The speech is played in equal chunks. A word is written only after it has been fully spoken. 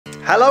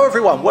Hello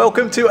everyone,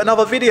 welcome to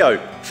another video.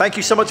 Thank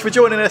you so much for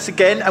joining us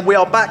again, and we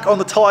are back on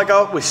the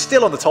Tiger. We're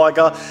still on the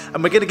Tiger,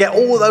 and we're going to get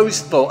all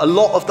those, well, a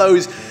lot of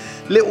those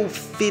little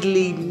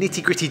fiddly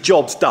nitty-gritty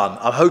jobs done.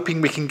 I'm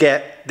hoping we can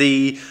get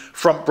the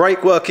front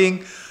brake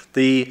working.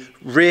 The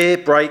rear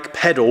brake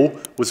pedal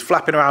was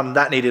flapping around and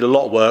that needed a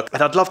lot of work,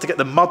 and I'd love to get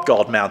the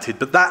mudguard mounted,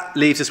 but that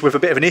leaves us with a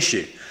bit of an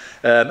issue.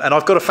 And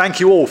I've got to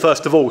thank you all,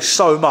 first of all,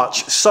 so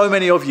much. So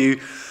many of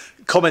you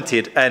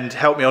commented and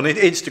helped me on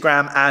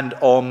Instagram and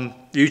on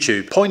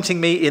YouTube, pointing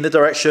me in the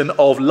direction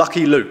of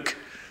Lucky Luke.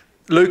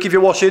 Luke, if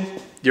you're watching,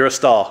 you're a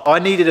star. I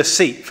needed a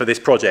seat for this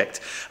project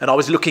and I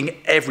was looking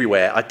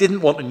everywhere. I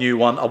didn't want a new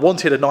one. I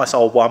wanted a nice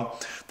old one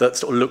that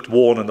sort of looked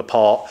worn and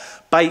apart.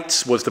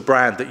 Bates was the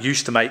brand that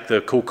used to make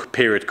the cool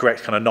period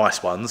correct kind of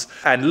nice ones.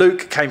 And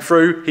Luke came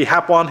through, he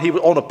had one, he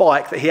was on a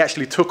bike that he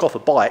actually took off a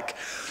bike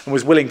and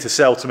was willing to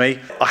sell to me.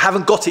 I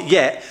haven't got it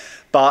yet,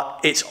 but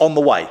it's on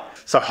the way.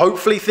 So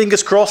hopefully,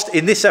 fingers crossed,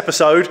 in this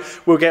episode,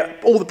 we'll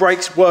get all the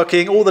brakes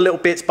working, all the little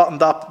bits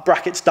buttoned up,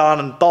 brackets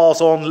done, and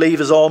bars on,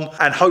 levers on,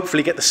 and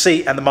hopefully get the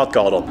seat and the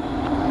mudguard on.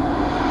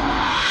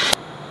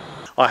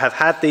 I have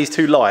had these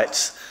two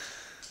lights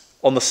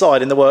on the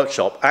side in the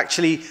workshop,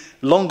 actually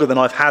longer than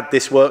I've had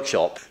this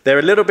workshop. They're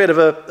a little bit of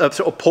a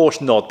sort of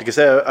Porsche nod because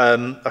they're,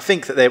 I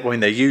think that they're, I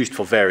mean, they're used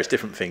for various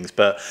different things,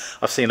 but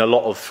I've seen a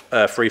lot of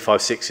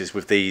 356s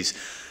with these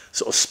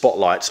sort of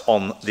spotlights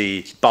on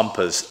the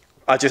bumpers.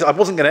 I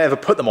wasn't going to ever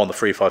put them on the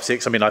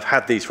 356. I mean, I've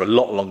had these for a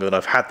lot longer than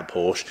I've had the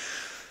Porsche,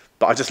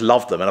 but I just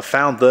loved them, and I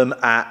found them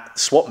at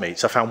swap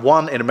meets. I found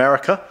one in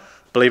America,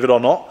 believe it or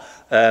not.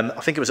 I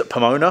think it was at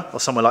Pomona or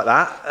somewhere like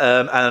that,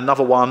 and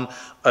another one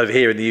over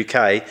here in the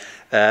UK.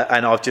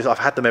 And I've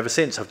had them ever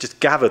since. I've just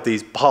gathered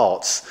these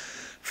parts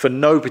for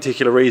no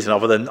particular reason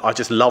other than I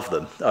just love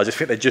them. I just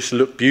think they just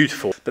look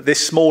beautiful. But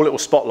this small little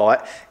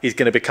spotlight is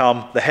going to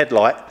become the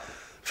headlight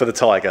for the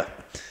Tiger.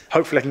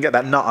 Hopefully I can get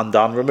that nut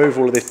undone, remove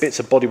all of these bits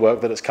of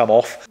bodywork that has come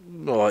off.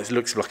 Oh, it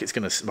looks like it's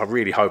going to, I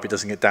really hope it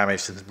doesn't get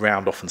damaged and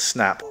round off and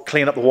snap.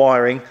 Clean up the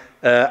wiring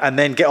and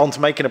then get on to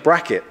making a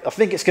bracket. I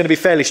think it's going to be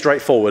fairly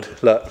straightforward.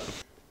 Look,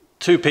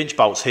 2 pinch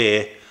bolts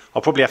here.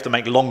 I'll probably have to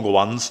make longer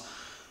ones,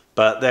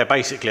 but they're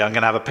basically, I'm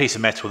going to have a piece of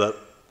metal that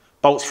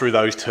bolts through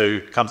those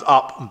two, comes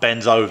up and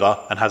bends over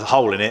and has a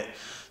hole in it.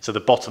 So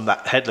the bottom,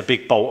 the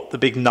big bolt, the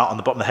big nut on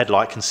the bottom of the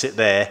headlight can sit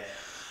there,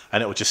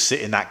 and it will just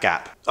sit in that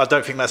gap. I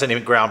don't think that's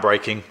anything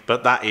groundbreaking,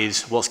 but that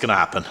is what's going to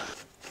happen.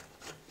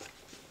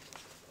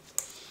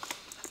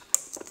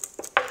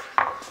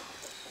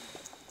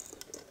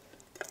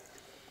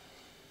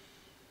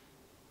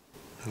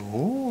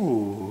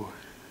 Ooh.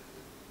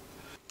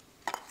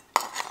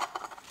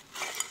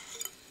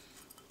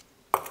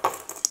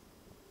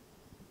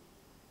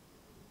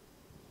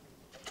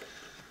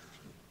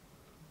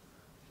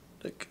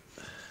 Look.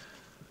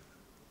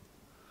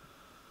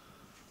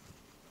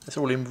 It's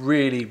all in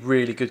really,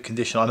 really good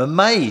condition. I'm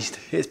amazed.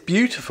 It's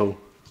beautiful.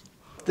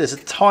 There's a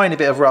tiny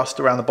bit of rust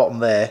around the bottom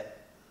there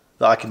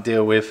that I can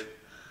deal with,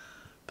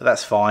 but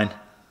that's fine.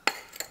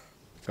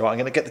 All right, I'm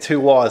going to get the 2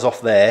 wires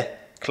off there,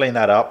 clean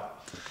that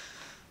up,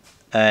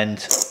 and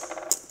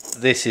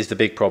this is the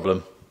big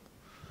problem.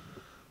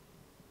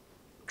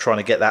 Trying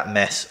to get that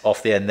mess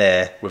off the end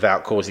there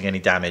without causing any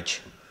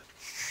damage.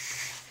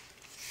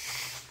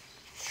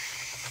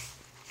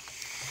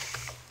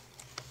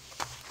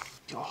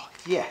 Oh,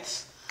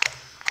 yes.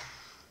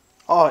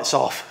 Oh, it's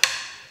off.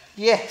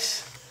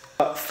 Yes.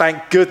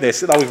 Thank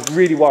goodness. I was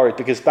really worried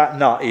because that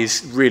nut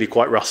is really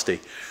quite rusty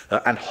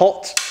and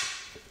hot.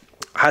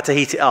 I had to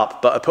heat it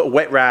up, but I put a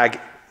wet rag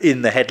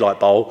in the headlight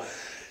bowl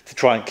to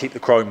try and keep the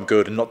chrome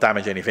good and not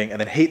damage anything, and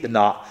then heat the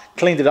nut,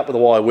 cleaned it up with a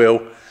wire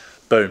wheel.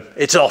 Boom.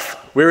 It's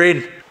off. We're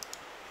in.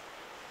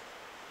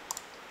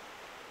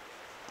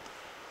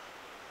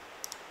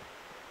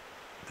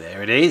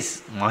 There it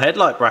is. My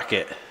headlight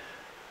bracket.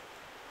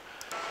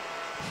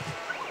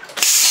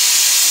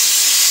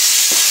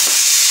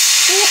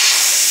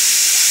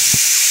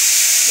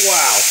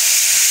 Wow.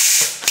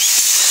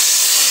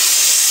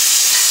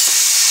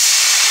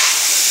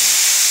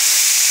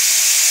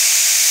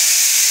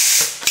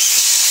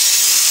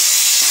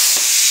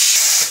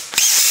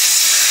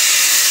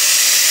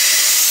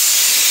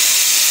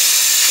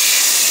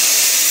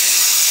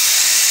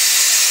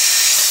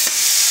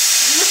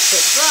 Look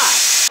at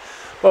that.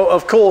 Well,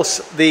 of course,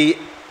 the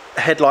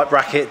headlight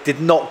bracket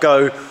did not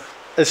go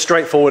as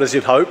straightforward as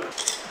you'd hope.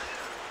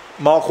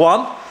 Mark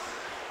 1,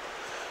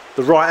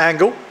 the right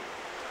angle.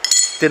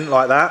 Didn't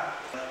like that.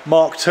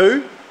 Mark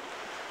 2,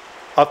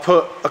 I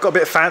got a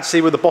bit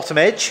fancy with the bottom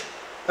edge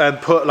and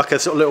put like a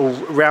sort of little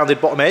rounded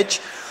bottom edge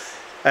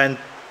and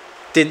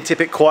didn't tip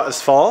it quite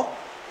as far.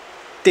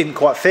 Didn't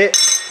quite fit.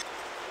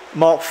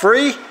 Mark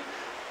 3,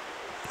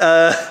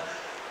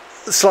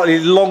 slightly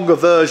longer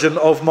version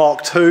of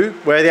Mark 2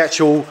 where the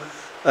actual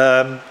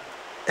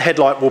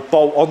headlight will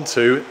bolt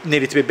onto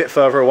needed to be a bit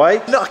further away.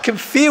 I can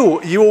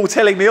feel you all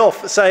telling me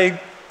off saying,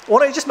 why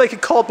don't you just make a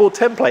cardboard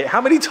template? How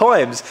many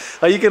times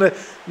are you going to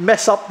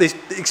mess up these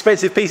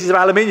expensive pieces of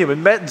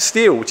aluminium and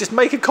steel? Just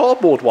make a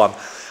cardboard one.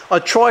 I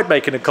tried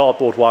making a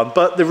cardboard one,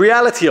 but the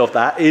reality of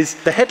that is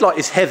the headlight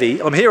is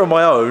heavy. I'm here on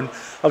my own.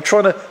 I'm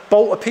trying to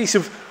bolt a piece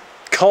of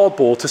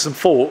cardboard to some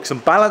forks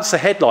and balance the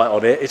headlight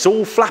on it. It's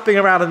all flapping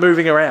around and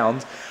moving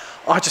around.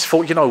 I just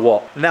thought, you know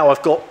what? Now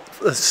I've got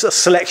a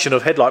selection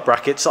of headlight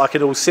brackets I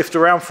can all sift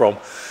around from.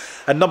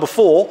 And number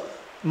 4,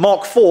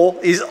 Mark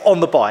IV, is on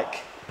the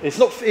bike. It's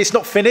not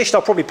finished.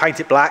 I'll probably paint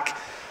it black,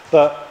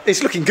 but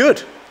it's looking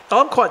good.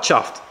 I'm quite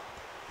chuffed.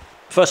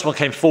 First one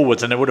came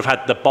forwards and it would have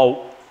had the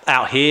bolt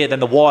out here,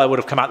 then the wire would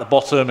have come out the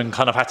bottom and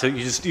kind of had to,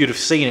 you'd have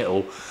seen it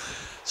all.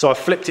 So I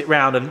flipped it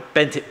round and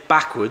bent it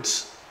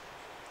backwards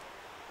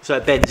so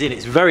it bends in.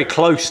 It's very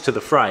close to the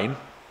frame,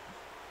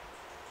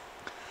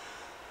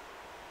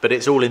 but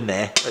it's all in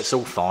there. It's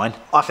all fine.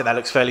 I think that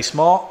looks fairly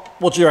smart.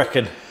 What do you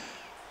reckon?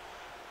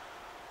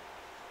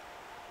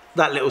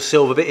 That little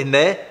silver bit in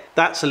there,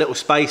 that's a little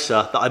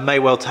spacer that I may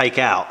well take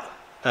out,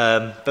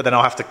 but then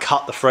I'll have to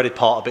cut the threaded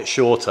part a bit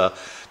shorter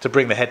to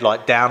bring the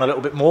headlight down a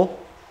little bit more,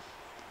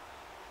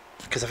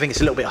 because I think it's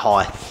a little bit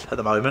high at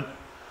the moment.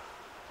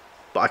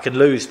 But I can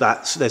lose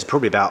that. So there's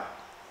probably about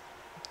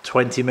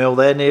 20 mil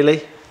there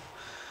nearly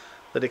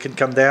that it can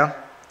come down.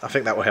 I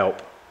think that will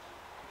help.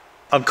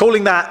 I'm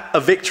calling that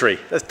a victory.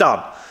 That's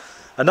done.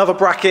 Another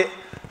bracket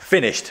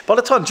finished. By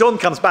the time John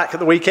comes back at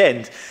the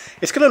weekend,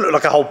 it's going to look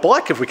like a whole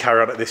bike if we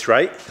carry on at this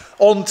rate.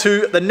 On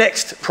to the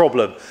next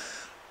problem,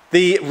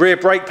 the rear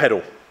brake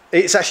pedal.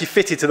 It's actually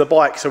fitted to the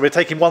bike, so we're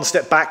taking one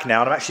step back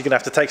now, and I'm actually going to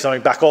have to take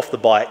something back off the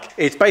bike.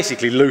 It's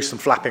basically loose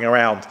and flapping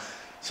around.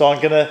 So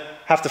I'm going to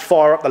have to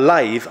fire up the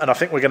lathe, and I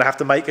think we're going to have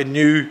to make a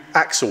new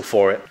axle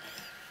for it.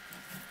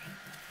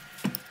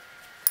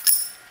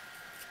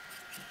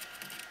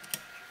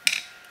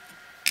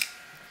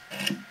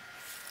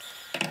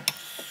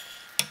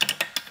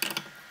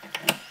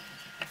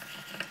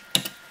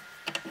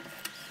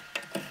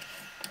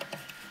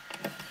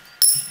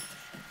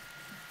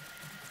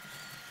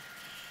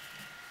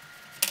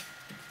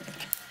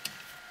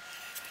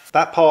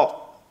 That part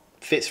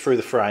fits through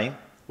the frame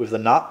with the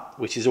nut,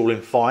 which is all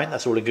in fine.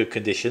 That's all in good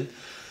condition.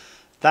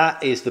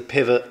 That is the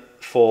pivot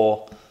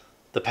for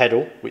the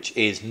pedal, which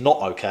is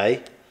not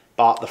okay,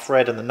 but the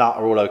thread and the nut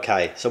are all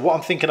okay. So what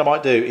I'm thinking I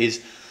might do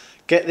is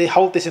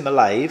hold this in the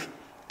lathe,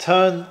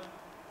 turn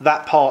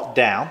that part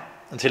down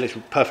until it's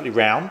perfectly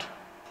round,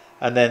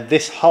 and then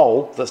this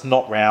hole that's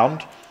not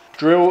round,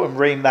 drill and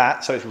ream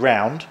that so it's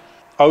round,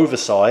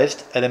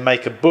 oversized, and then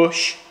make a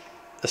bush,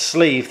 a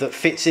sleeve that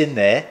fits in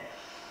there,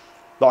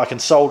 that I can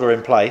solder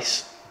in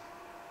place,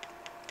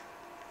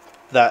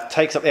 that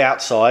takes up the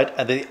outside,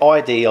 and the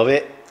ID of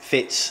it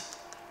fits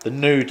the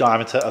new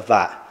diameter of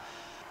that.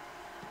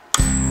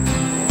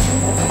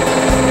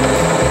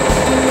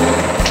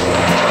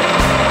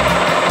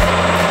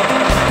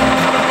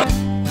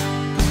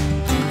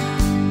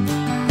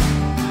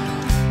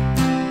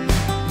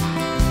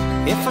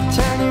 If I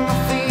tell you my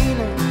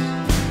feelings,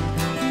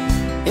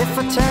 if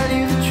I tell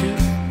you the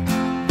truth,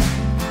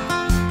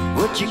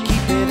 would you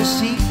keep it a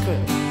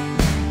secret?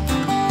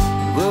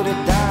 Would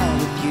it die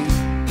with you?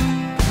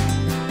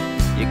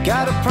 You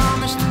gotta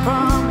promise to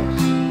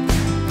promise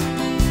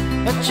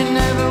that you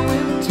never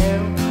will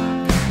tell.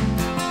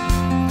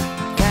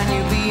 Can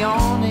you be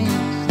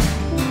honest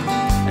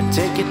and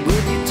take it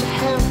with you to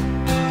hell?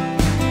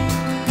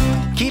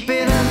 Keep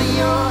it under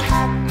your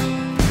hat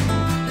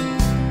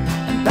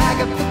and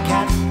bag up the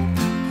cat.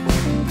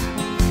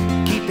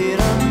 Keep it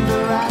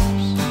under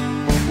wraps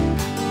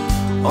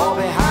or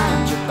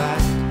behind your back.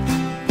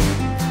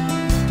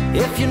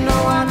 If you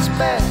know what's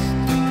best,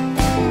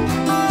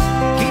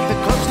 keep it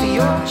close to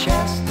your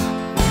chest.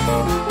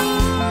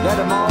 Let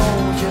them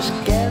all just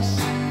guess,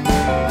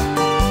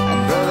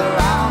 and brother,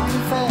 I'll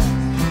confess.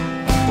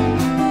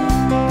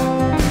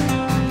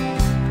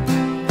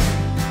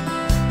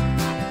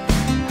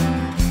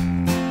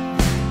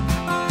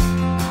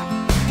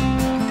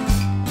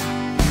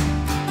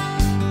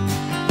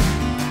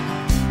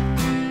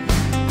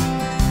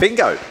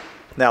 Bingo.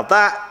 Now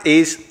that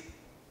is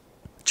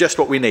just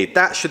what we need.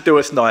 That should do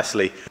us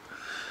nicely.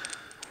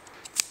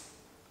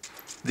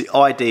 The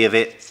ID of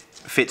it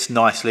fits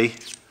nicely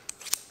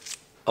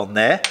on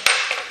there.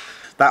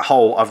 That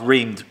hole I've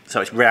reamed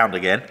so it's round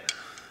again,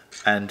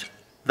 and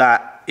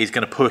that is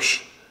going to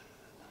push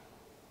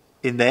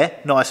in there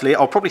nicely.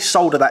 I'll probably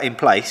solder that in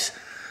place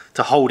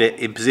to hold it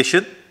in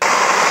position.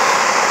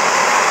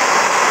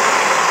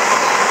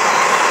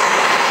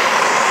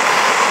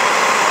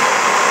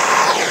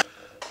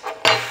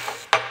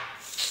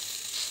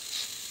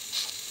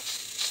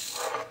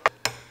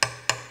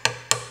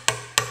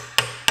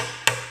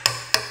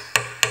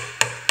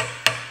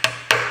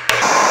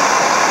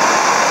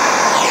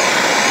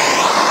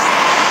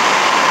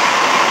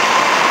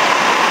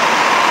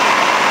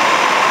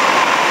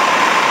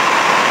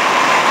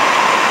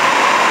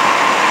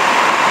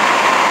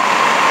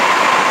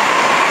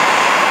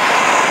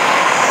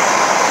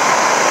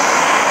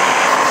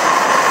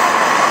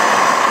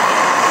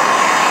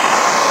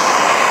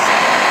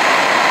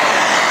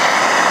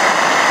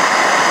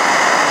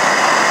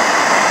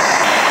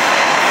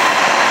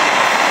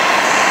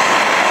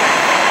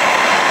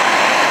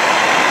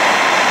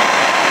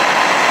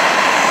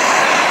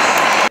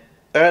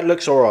 That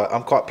looks all right.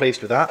 I'm quite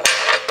pleased with that.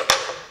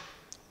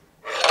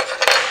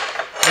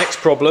 Next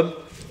problem,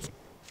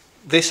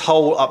 this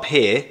hole up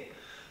here,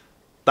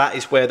 that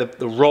is where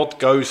the rod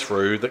goes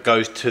through that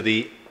goes to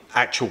the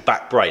actual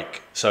back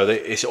brake. So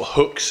that it sort of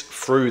hooks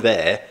through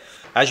there.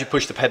 As you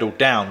push the pedal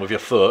down with your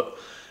foot,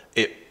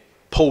 it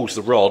pulls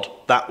the rod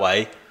that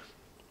way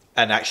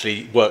and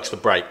actually works the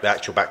brake, the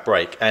actual back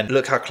brake. And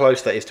look how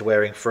close that is to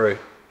wearing through.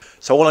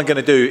 So all I'm going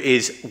to do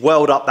is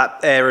weld up that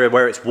area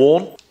where it's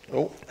worn.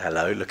 Oh,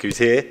 hello, look who's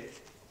here.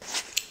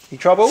 You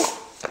trouble?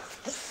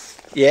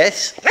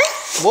 Yes.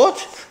 What?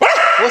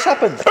 What's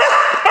happened?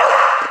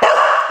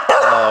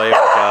 Oh, here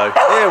we go.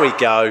 Here we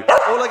go.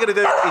 All I'm going to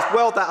do is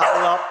weld that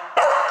all up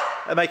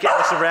and make it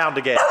mess around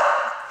again.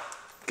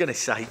 Goodness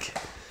sake.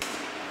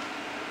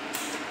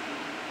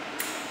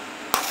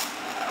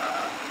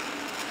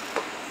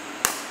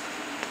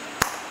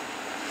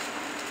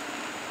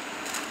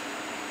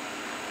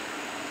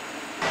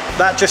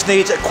 That just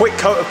needs a quick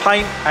coat of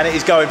paint and it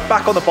is going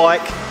back on the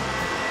bike.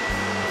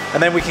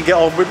 And then we can get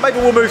on with, maybe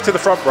we'll move to the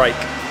front brake.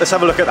 Let's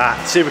have a look at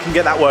that, see if we can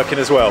get that working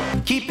as well.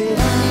 Keep it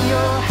under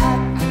your hat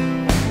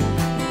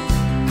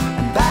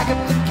and bag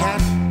up the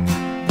cat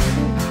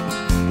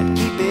and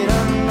keep it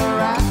under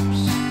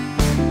wraps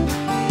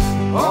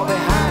or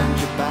behind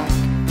your back.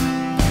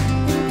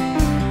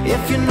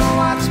 If you know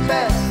what's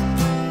best,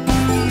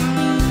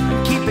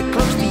 keep it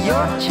close to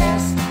your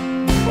chest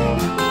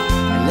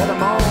and let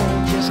them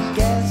all just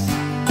guess.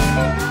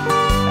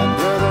 And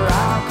brother,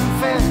 I'll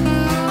confess.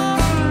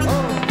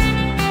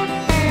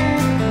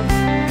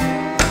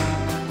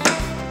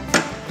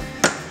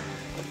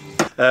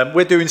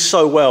 We're doing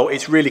so well,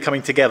 it's really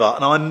coming together,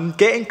 and I'm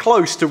getting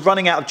close to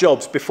running out of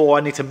jobs before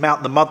I need to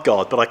mount the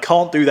mudguard, but I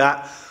can't do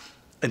that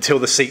until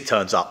the seat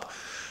turns up.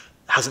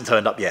 It hasn't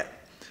turned up yet.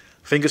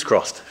 Fingers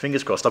crossed,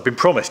 fingers crossed. I've been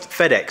promised.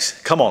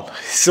 FedEx, come on,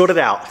 sort it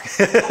out.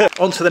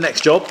 On to the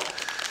next job,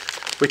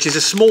 which is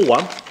a small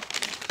one,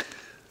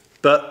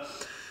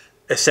 but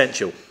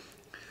essential.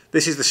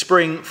 This is the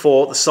spring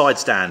for the side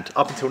stand.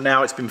 Up until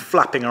now, it's been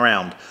flapping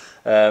around.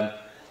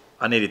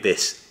 I needed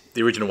this.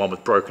 The original one was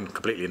broken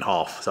completely in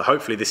half. So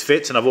hopefully this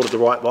fits and I've ordered the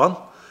right one.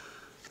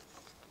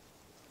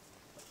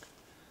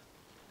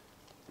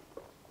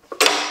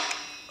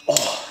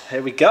 Oh,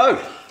 here we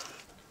go.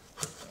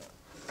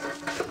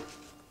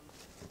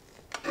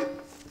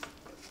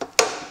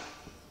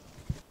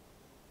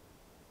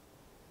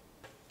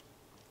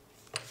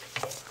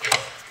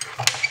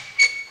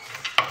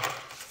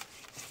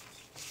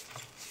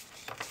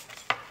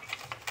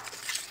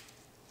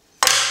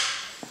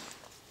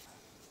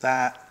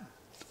 That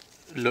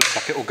looks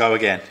like it will go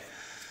again.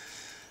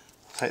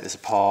 I'll take this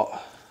apart.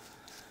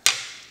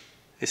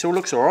 This all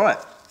looks all right.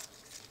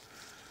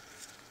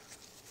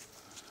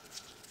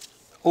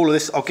 All of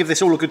this, I'll give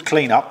this all a good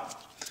clean up,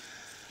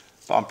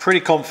 but I'm pretty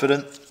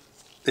confident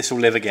this will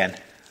live again.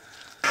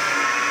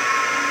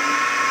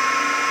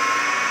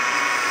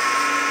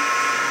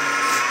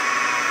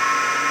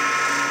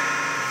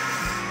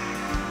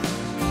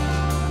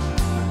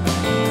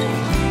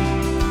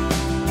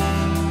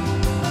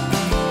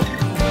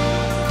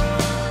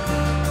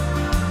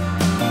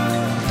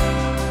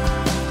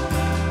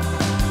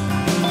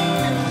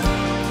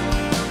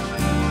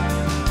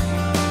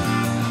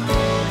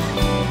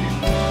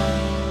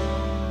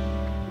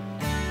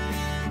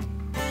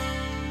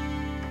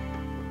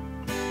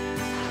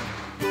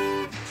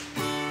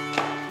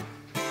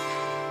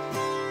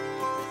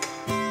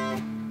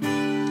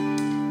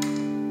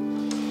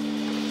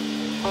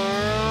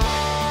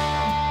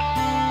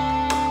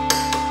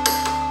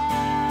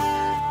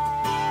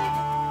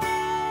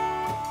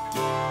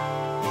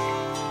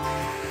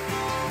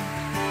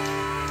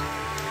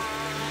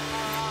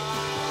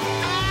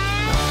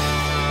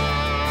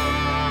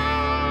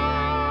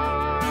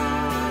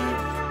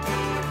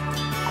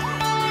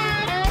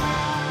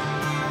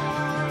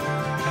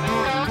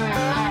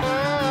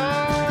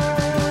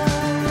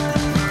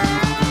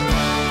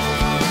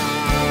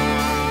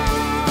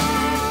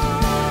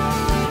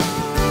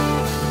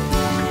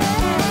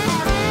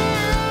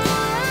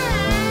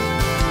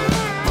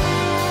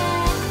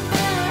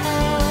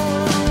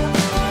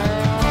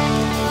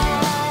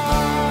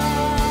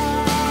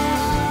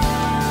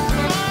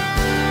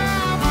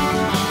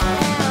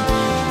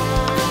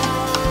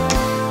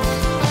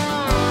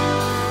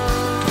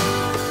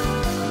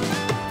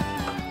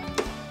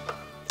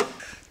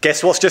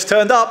 Guess what's just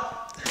turned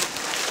up?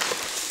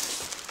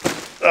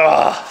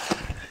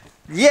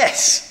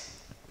 Yes!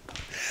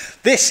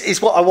 This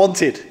is what I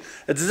wanted.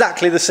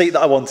 Exactly the seat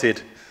that I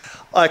wanted.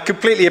 I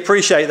completely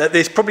appreciate that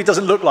this probably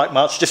doesn't look like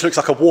much, just looks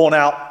like a worn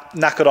out,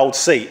 knackered old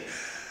seat.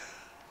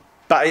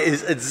 But it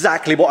is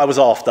exactly what I was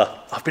after.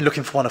 I've been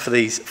looking for one of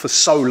these for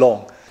so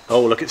long.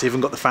 Oh, look, it's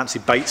even got the fancy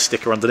bait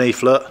sticker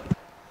underneath, look.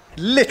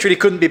 Literally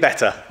couldn't be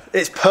better.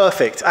 It's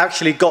perfect.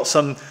 Actually got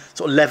some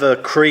sort of leather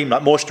cream,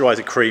 like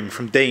moisturiser cream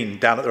from Dean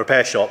down at the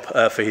repair shop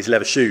for his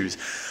leather shoes.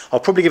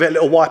 I'll probably give it a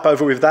little wipe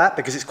over with that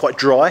because it's quite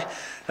dry.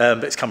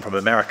 but it's come from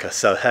America.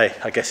 So hey,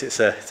 I guess it's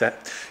a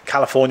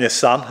California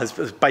sun has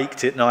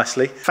baked it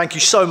nicely. Thank you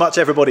so much,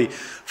 everybody,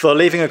 for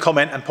leaving a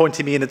comment and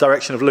pointing me in the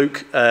direction of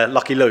Luke,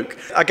 Lucky Luke.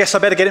 I guess I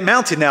better get it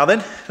mounted now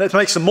then. Let's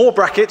make some more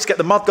brackets, get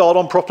the mudguard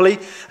on properly,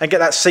 and get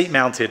that seat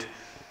mounted.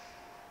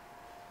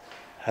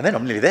 And then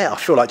I'm nearly there. I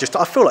feel like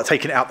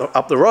taking it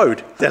up the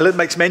road. Let's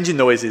make some engine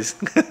noises.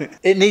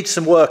 It needs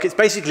some work. It's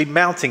basically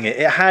mounting it.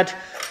 It had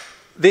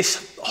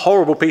this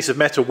horrible piece of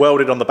metal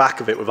welded on the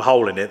back of it with a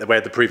hole in it, where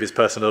the previous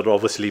person had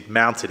obviously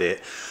mounted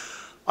it.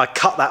 I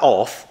cut that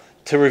off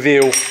to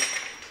reveal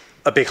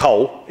a big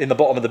hole in the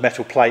bottom of the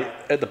metal plate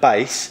at the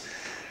base.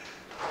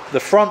 The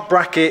front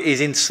bracket is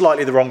in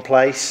slightly the wrong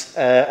place,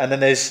 and then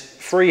there's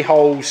 3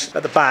 holes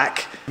at the back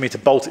for me to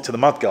bolt it to the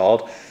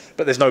mudguard,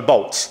 but there's no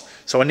bolts.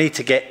 So I need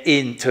to get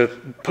in to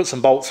put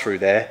some bolts through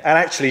there, and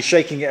actually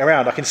shaking it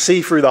around, I can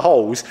see through the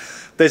holes,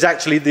 there's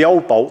actually the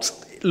old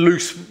bolts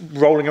loose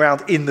rolling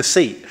around in the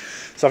seat.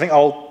 So I think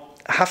I'll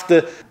have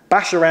to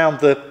bash around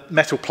the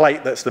metal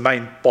plate that's the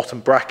main bottom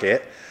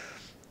bracket,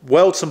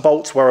 weld some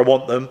bolts where I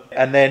want them,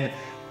 and then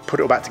put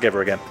it all back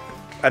together again.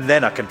 And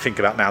then I can think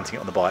about mounting it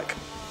on the bike.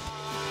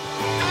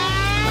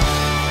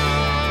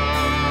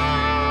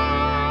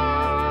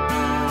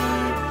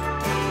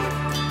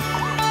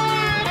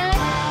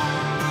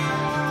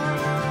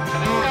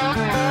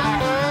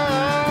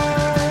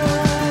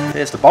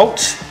 There's the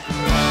bolts.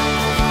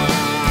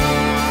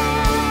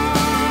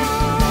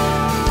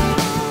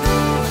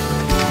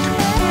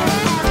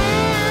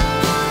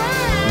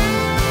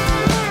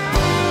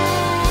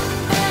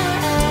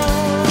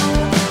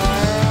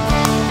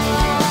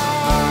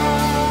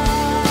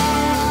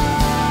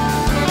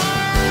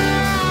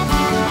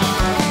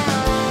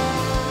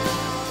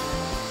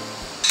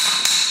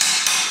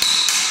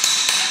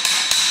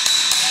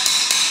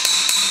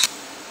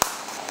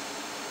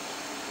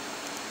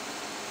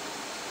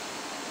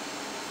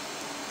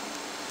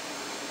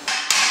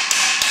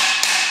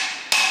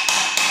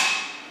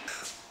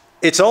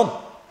 It's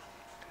on.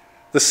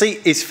 The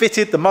seat is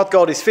fitted, the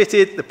mudguard is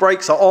fitted, the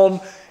brakes are on.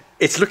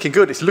 It's looking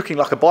good. It's looking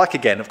like a bike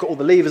again. I've got all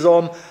the levers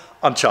on.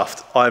 I'm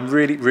chuffed. I'm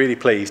really, really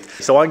pleased.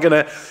 So I'm going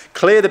to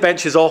clear the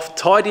benches off,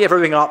 tidy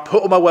everything up,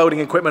 put all my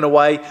welding equipment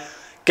away,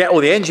 get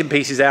all the engine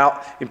pieces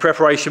out in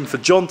preparation for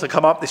John to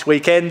come up this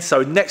weekend.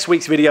 So next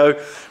week's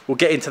video, we'll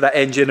get into that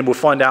engine and we'll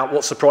find out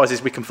what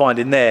surprises we can find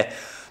in there.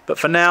 But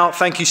for now,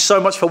 thank you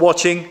so much for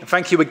watching.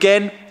 Thank you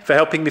again for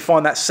helping me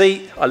find that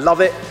seat. I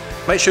love it.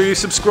 Make sure you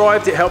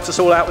subscribed. It helps us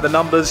all out with the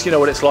numbers. You know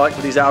what it's like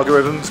with these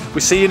algorithms.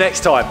 We'll see you next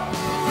time.